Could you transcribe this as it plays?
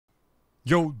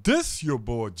Yo, this your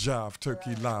boy Jive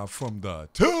Turkey live from the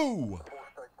 2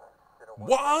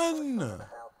 1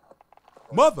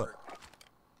 mother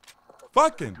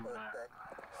fucking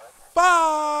 5.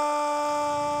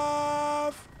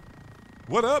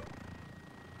 What up?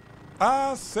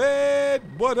 I said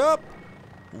what up?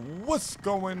 What's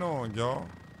going on, y'all?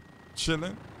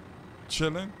 Chilling,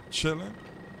 chilling, chilling.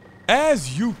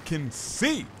 As you can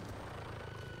see,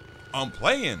 I'm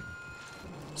playing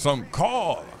some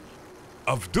Call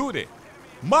of Duty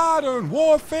Modern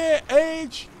Warfare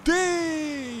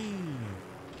HD.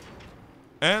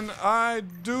 And I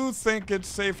do think it's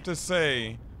safe to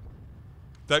say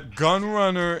that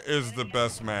Gunrunner is the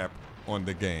best map on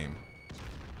the game.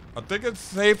 I think it's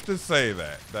safe to say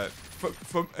that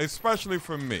especially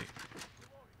for me.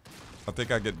 I think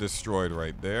I get destroyed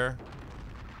right there.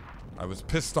 I was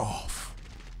pissed off.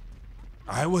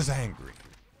 I was angry.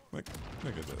 Like,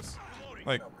 look at this.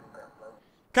 Like,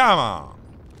 come on.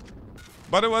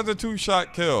 But it was a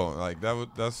 2-shot kill. Like,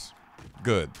 that's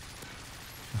good.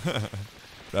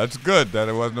 That's good that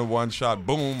it wasn't a 1-shot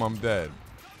boom, I'm dead.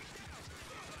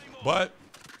 But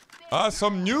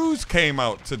some news came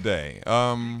out today.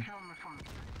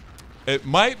 It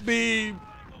might be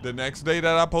the next day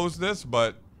that I post this,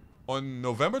 but on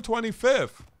November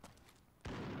 25th,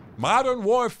 Modern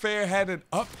Warfare had an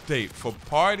update for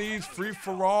parties,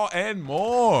 free-for-all, and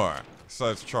more,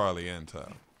 says Charlie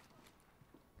Intel.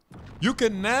 You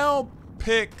can now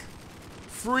pick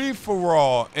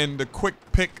free-for-all in the quick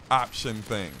pick option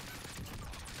thing.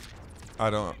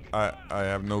 I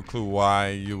have no clue why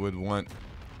you would want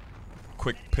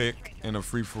quick pick in a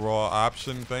free-for-all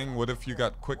option thing. What if you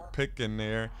got quick pick in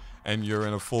there and you're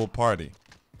in a full party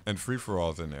and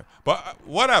free-for-all's in there? But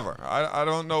whatever. I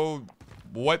don't know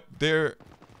what they're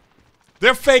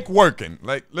fake working.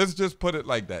 Like, let's just put it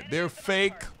like that. They're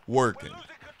fake working.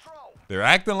 They're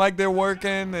acting like they're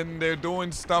working and they're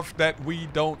doing stuff that we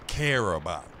don't care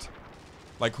about.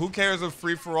 Like, who cares if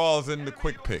free-for-all is in the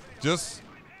quick pick? Just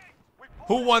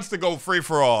who wants to go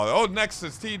free-for-all? Oh, next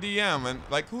is TDM. And,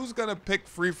 like, who's going to pick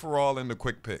free-for-all in the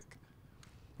quick pick?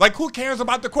 Like, who cares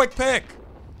about the quick pick?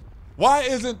 Why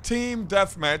isn't Team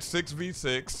Deathmatch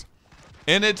 6v6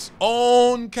 in its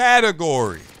own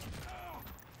category?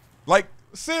 Like,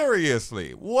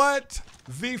 seriously, what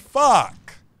the fuck?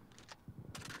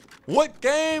 What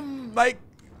game? Like,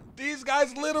 these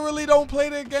guys literally don't play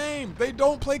their game. They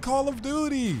don't play Call of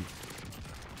Duty.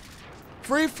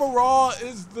 Free-for-all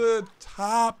is the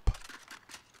top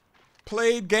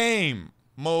played game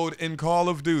mode in Call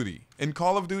of Duty. In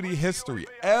Call of Duty history.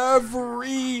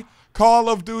 Every Call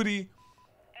of Duty.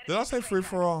 Did I say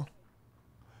free-for-all?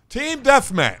 Team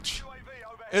Deathmatch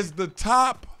is the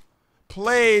top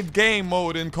played game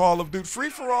mode in Call of Duty.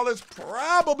 Free-for-all is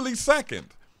probably second.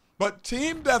 But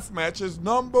Team Deathmatch is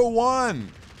number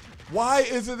 1. Why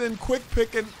is it in quick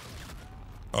pick and...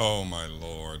 Oh my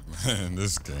lord, man,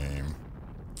 this game.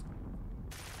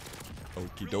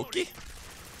 Okie dokie.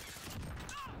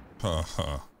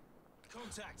 Haha.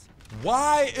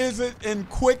 Why is it in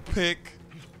quick pick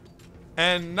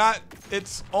and not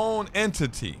its own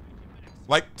entity?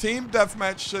 Like, Team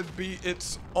Deathmatch should be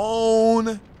its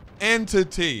own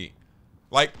entity.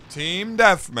 Like, Team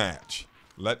Deathmatch.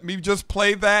 Let me just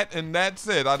play that and that's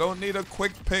it. I don't need a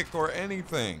quick pick or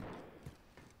anything.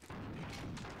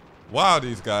 Wow,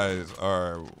 these guys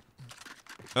are...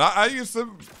 And I used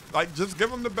to, like, just give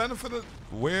them the benefit of...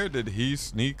 Where did he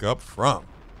sneak up from?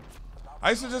 I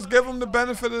used to just give them the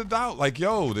benefit of the doubt. Like,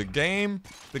 yo, the game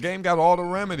got all the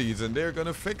remedies and they're going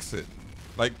to fix it.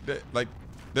 Like,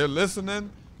 they're listening.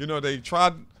 You know, they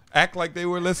tried act like they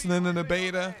were listening in the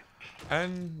beta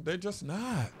and they're just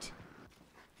not.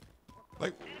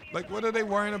 Like, what are they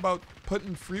worrying about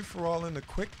putting free-for-all in the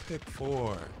quick pick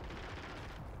for?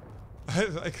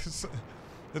 Like, it's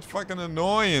fucking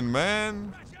annoying,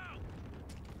 man.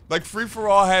 Like,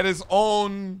 free-for-all had its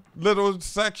own little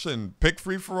section. Pick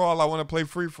free-for-all, I want to play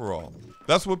free-for-all.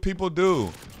 That's what people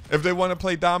do. If they want to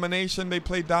play domination, they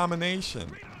play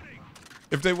domination.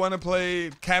 If they want to play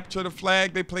capture the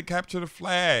flag, they play capture the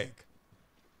flag.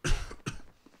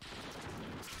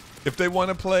 If they want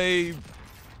to play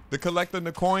the collecting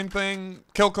the coin thing,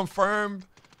 kill confirmed,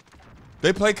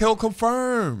 they play kill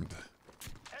confirmed.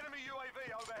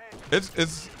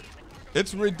 It's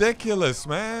ridiculous,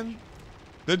 man.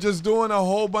 They're just doing a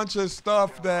whole bunch of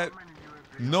stuff that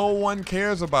no one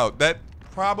cares about. That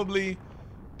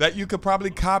you could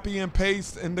probably copy and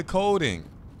paste in the coding.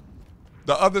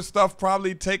 The other stuff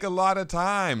probably take a lot of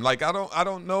time. Like, I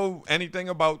don't know anything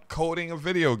about coding a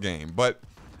video game, but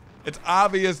it's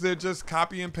obvious they're just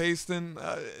copy and pasting.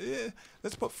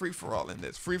 Let's put free-for-all in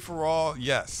this. Free-for-all,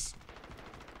 yes.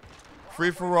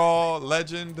 Free-for-all,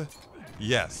 Legend,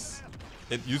 yes.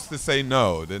 It used to say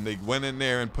no. Then they went in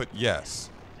there and put yes.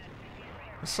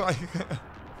 It's like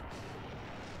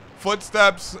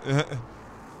Footsteps,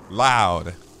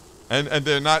 loud. And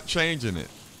they're not changing it.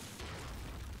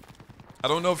 I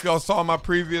don't know if y'all saw my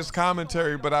previous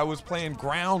commentary, but I was playing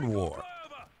Ground War.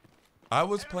 I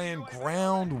was playing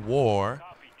Ground War,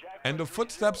 and the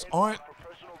footsteps aren't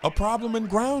a problem in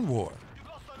Ground War.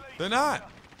 They're not.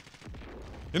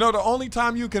 You know, the only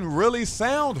time you can really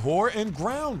sound whore in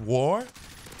Ground War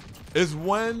is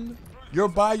when you're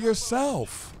by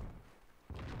yourself.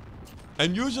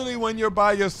 And usually when you're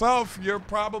by yourself, you're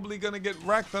probably going to get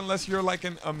wrecked unless you're like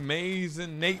an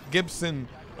amazing Nate Gibson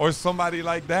or somebody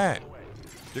like that.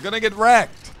 You're going to get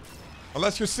wrecked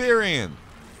unless you're Syrian.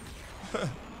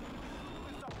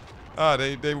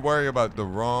 They worry about the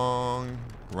wrong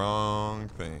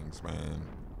things, man.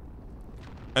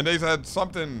 And they said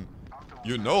something,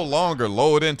 you no longer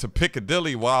load into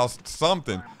Piccadilly whilst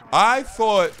something. I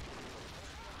thought,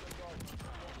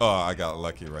 oh, I got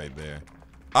lucky right there.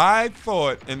 I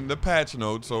thought in the patch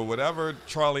notes or whatever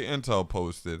Charlie Intel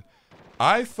posted,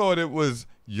 I thought it was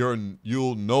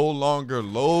you'll no longer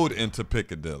load into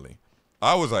Piccadilly.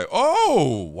 I was like,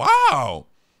 oh, wow.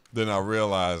 Then I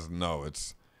realized, no,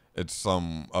 it's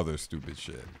some other stupid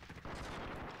shit.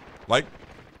 Like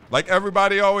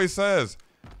everybody always says,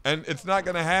 and it's not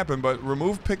gonna happen, but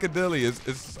remove Piccadilly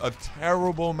is a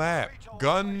terrible map.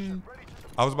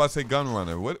 I was about to say Gun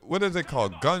Runner. What is it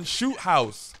called? Gun Shoot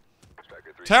House.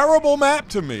 Terrible map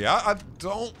to me. I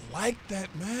don't like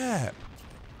that map.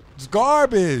 It's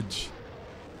garbage.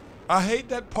 I hate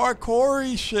that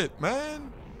parkour-y shit,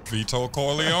 man. Vito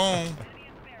Corleone.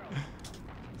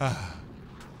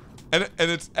 And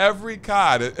it's every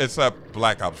COD except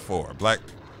Black Ops 4.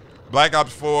 Black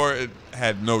Ops 4, it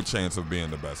had no chance of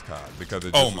being the best COD because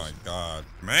it just Oh my God,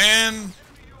 man.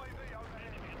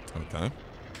 Okay.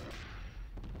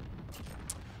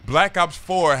 Black Ops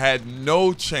 4 had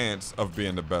no chance of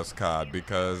being the best COD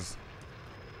because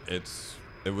it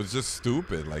was just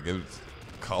stupid. Like, it was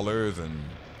colors and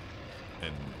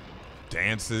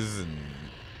dances and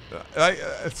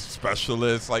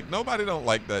specialists. Like, nobody don't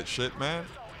like that shit, man.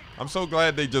 I'm so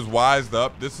glad they just wised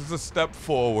up. This is a step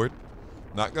forward.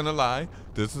 Not gonna lie.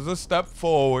 This is a step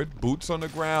forward. Boots on the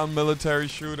ground, military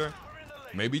shooter.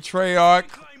 Maybe Treyarch.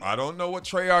 I don't know what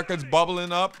Treyarch is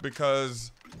bubbling up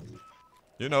because,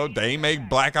 you know, they make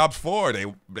Black Ops 4.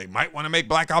 They might want to make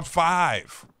Black Ops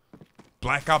 5.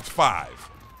 Black Ops 5.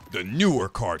 The newer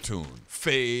cartoon.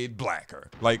 Fade blacker.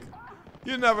 Like,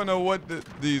 you never know what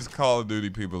these Call of Duty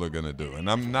people are going to do. And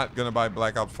I'm not going to buy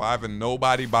Black Ops 5 and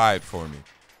nobody buy it for me.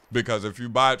 Because if you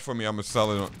buy it for me, I'm going to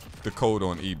sell it the code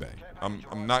on eBay.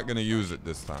 I'm not going to use it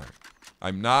this time.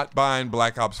 I'm not buying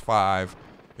Black Ops 5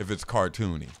 if it's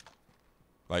cartoony.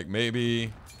 Like,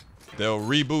 maybe they'll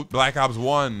reboot Black Ops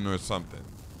 1 or something.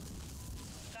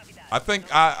 I think,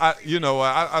 I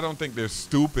don't think they're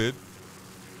stupid.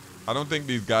 I don't think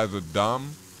these guys are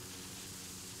dumb.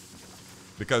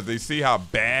 Because they see how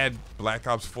bad Black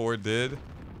Ops 4 did.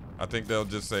 I think they'll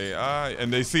just say,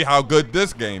 and they see how good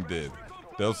this game did.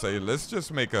 They'll say, let's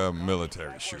just make a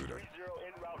military shooter.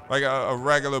 Like a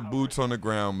regular boots on the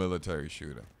ground military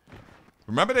shooter.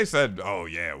 Remember they said, oh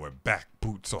yeah, we're back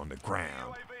boots on the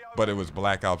ground. But it was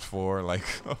Black Ops 4, like,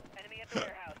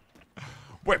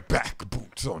 we're back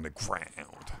boots on the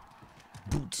ground.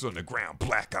 Boots on the ground,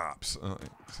 Black Ops.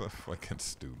 So fucking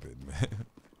stupid,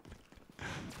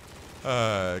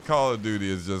 man. Call of Duty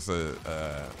is just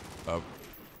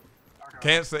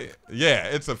can't say, yeah,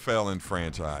 it's a failing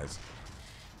franchise.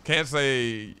 Can't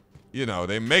say, you know,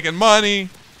 they're making money,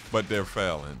 but they're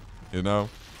failing, you know?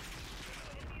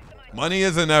 Money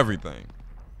isn't everything.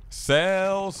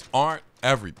 Sales aren't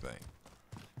everything.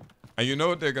 And you know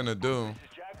what they're gonna do?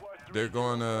 They're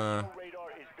gonna,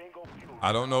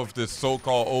 I don't know if this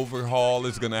so-called overhaul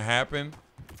is gonna happen.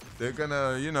 They're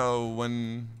gonna, you know,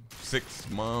 when 6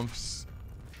 months,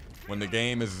 when the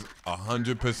game is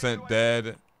 100%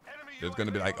 dead, there's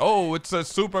gonna be like, oh, it's a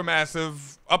super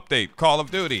massive update, Call of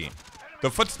Duty.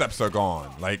 The footsteps are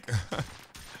gone, like.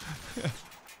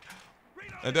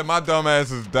 And then my dumb ass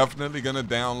is definitely gonna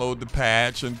download the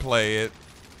patch and play it.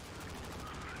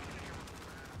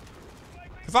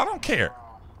 Cause I don't care.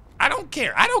 I don't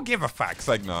care. I don't give a fuck. It's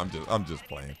like, no, I'm just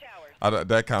playing.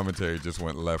 That commentary just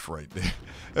went left right there.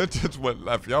 It just went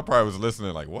left. Y'all probably was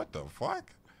listening like, what the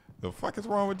fuck? The fuck is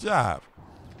wrong with Jive?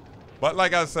 But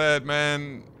like I said,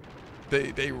 man,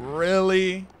 they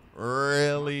really,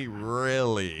 really,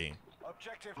 really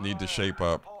need to shape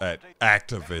up at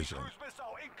Activision.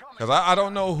 Because I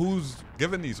don't know who's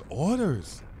giving these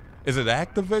orders. Is it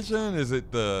Activision? Is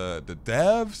it the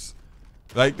devs?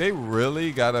 Like, they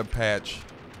really gotta patch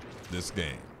this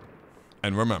game.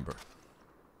 And remember,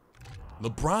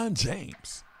 LeBron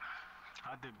James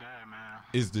I did bad, man.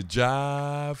 is the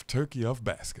jive turkey of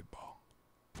basketball.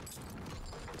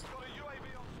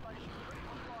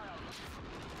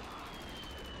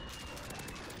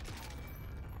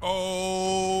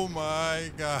 Oh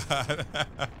my God.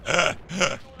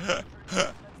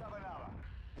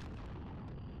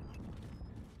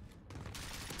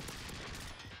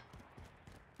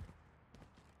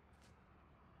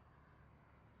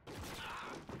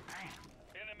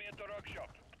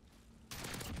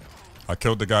 I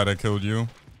killed the guy that killed you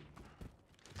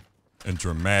in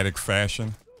dramatic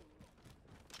fashion.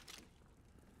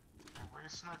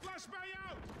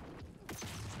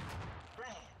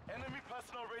 Enemy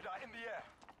personal radar in the air.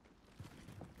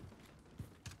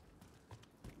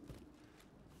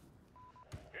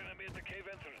 Enemy at the cave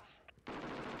entrance.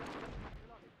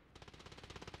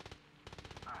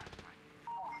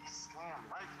 Scam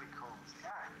likely calls.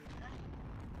 God.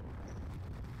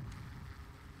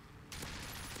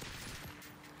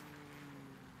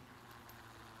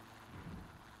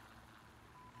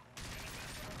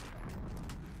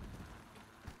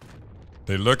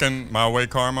 They looking my way,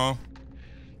 Carmo.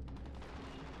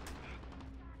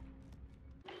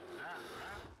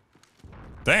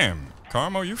 Damn,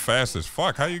 Carmo, you fast as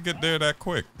fuck. How you get there that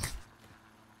quick?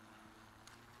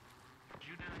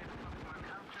 You didn't hit the fucking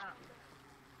counter.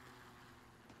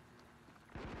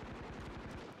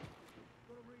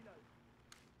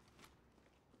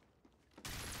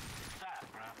 Stop,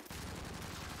 bro.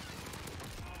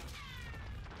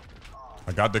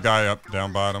 I got the guy up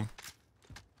down bottom.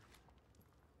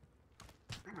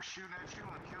 He was shooting at you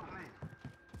and killed me.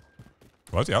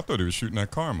 Was he? I thought he was shooting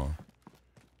at Carmo.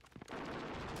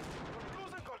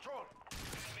 Losing control.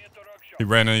 Enemy at the rock shop. He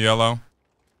ran in yellow.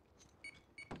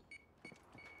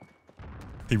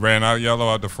 He ran out yellow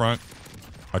out the front.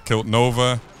 I killed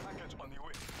Nova. Package on the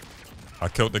way. I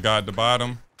killed the guy at the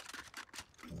bottom.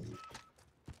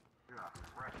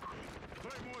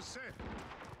 Play more safe.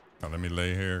 Now let me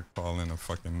lay here, call in a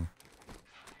fucking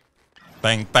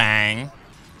bang bang.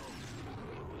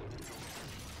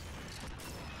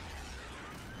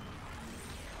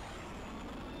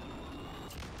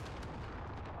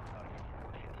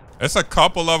 It's a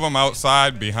couple of them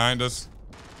outside behind us.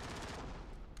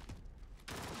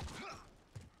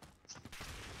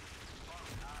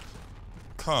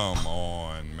 Come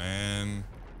on, man.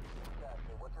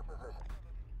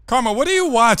 Karma, what are you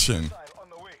watching? On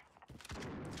the way.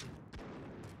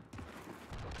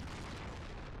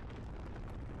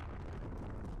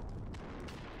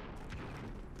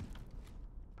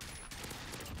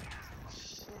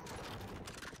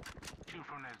 Shoot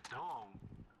from that dome.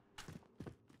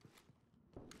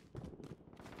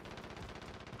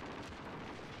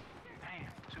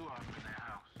 Damn, two of them in that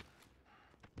house.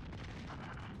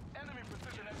 Enemy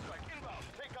precision airstrike inbound.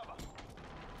 Take cover.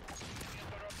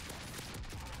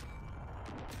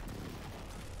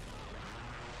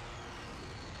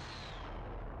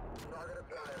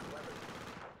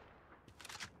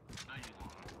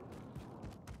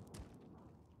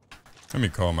 Let me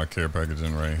call my care package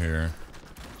in right here.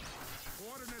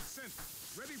 Coordinates sent.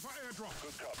 Ready for airdrop.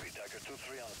 Good copy. Tiger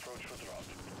 2-3 on approach for drop.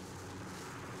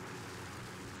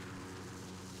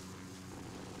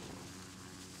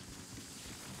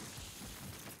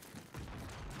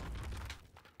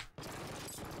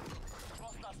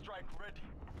 Cluster strike ready.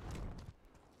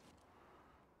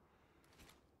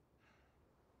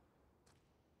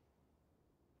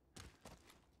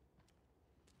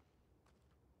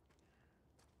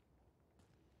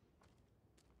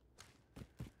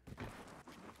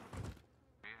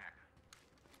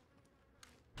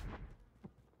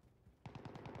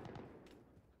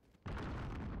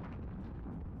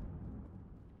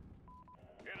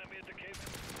 Enemy at the cave.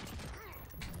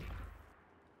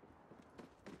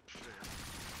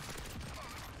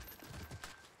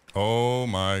 Oh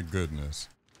my goodness.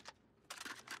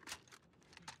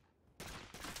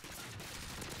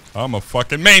 I'm a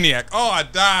fucking maniac. Oh, I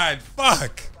died.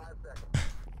 Fuck.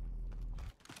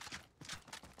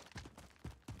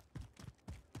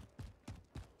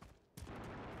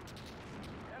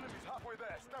 Enemy's halfway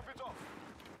there. Snap it off.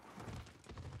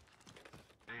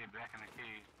 They ain't back in the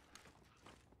cave.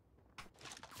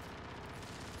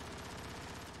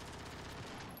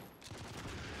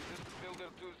 This is Builder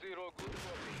 2-0. Good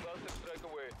copy. Cluster strike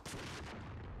away.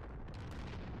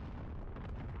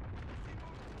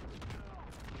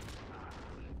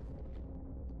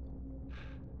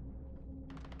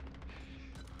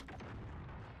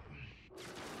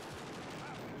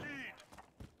 Lead.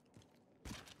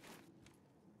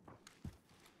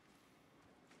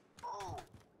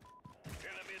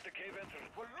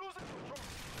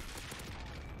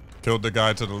 Killed the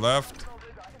guy to the left.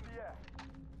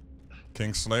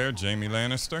 Kingslayer, Jamie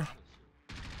Lannister.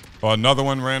 Oh, another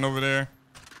one ran over there.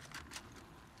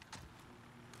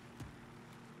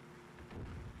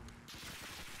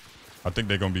 I think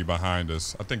they're gonna be behind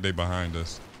us. I think they behind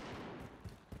us.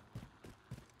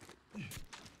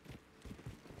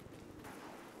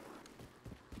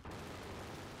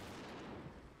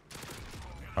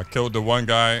 I killed the one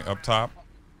guy up top.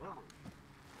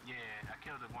 Yeah, I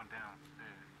killed the one down there.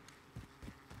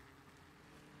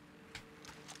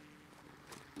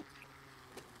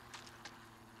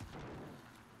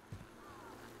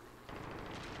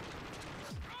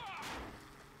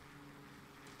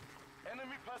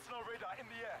 Enemy personal radar in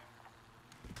the air.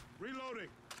 Reloading.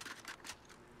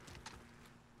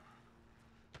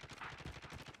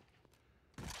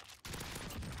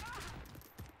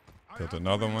 Killed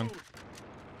another one.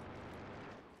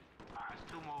 Alright, there's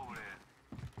two more over there.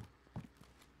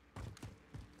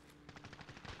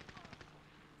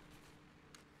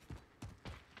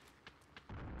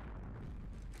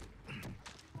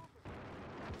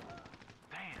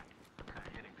 Damn.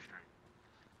 Couldn't hit him straight.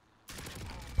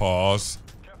 Pause.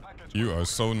 You are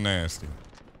so nasty.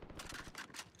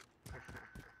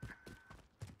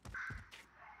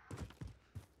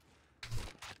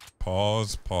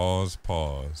 Pause, pause,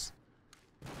 pause.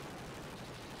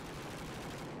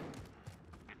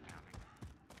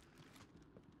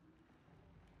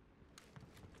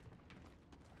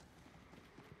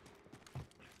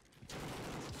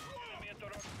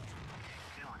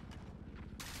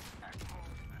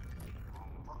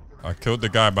 I killed the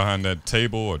guy behind that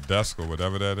table or desk or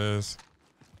whatever that is.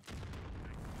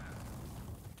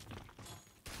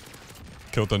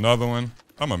 Killed another one.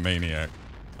 I'm a maniac.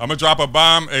 I'm gonna drop a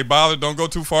bomb. Hey, Ballard, don't go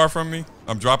too far from me.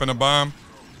 I'm dropping a bomb.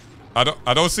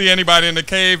 I don't see anybody in the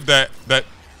cave. That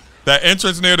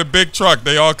entrance near the big truck.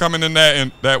 They all coming in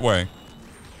that way.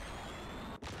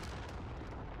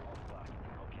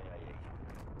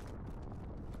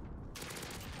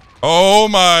 Oh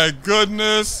my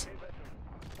goodness.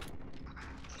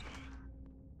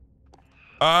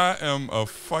 I am a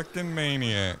fucking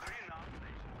maniac.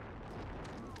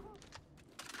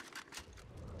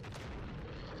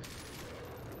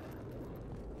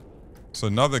 It's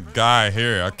another guy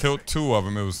here. I killed two of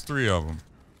them. It was three of them.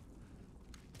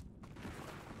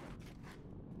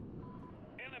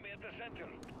 Enemy at the center.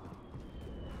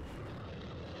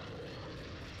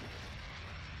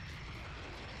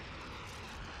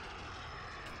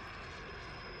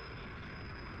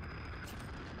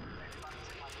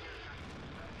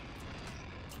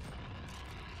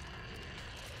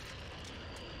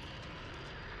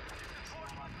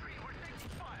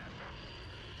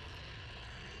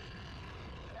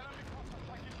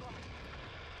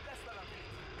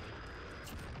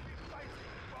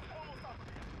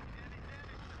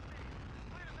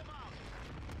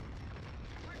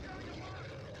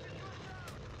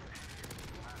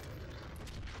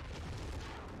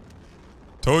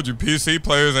 Told you PC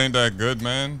players ain't that good,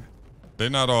 man. They're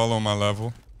not all on my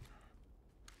level.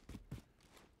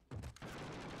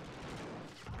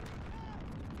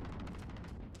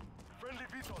 Friendly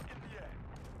VTOL in the air.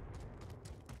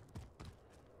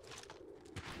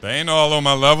 They ain't all on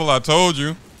my level, I told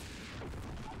you.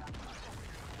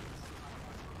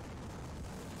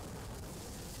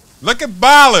 Look at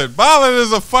Ballard. Ballard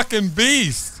is a fucking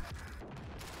beast.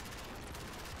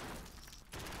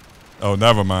 Oh,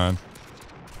 never mind.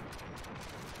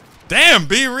 Damn,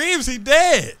 B. Reeves, he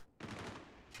dead.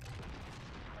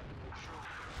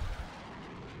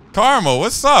 Karma,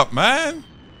 what's up, man?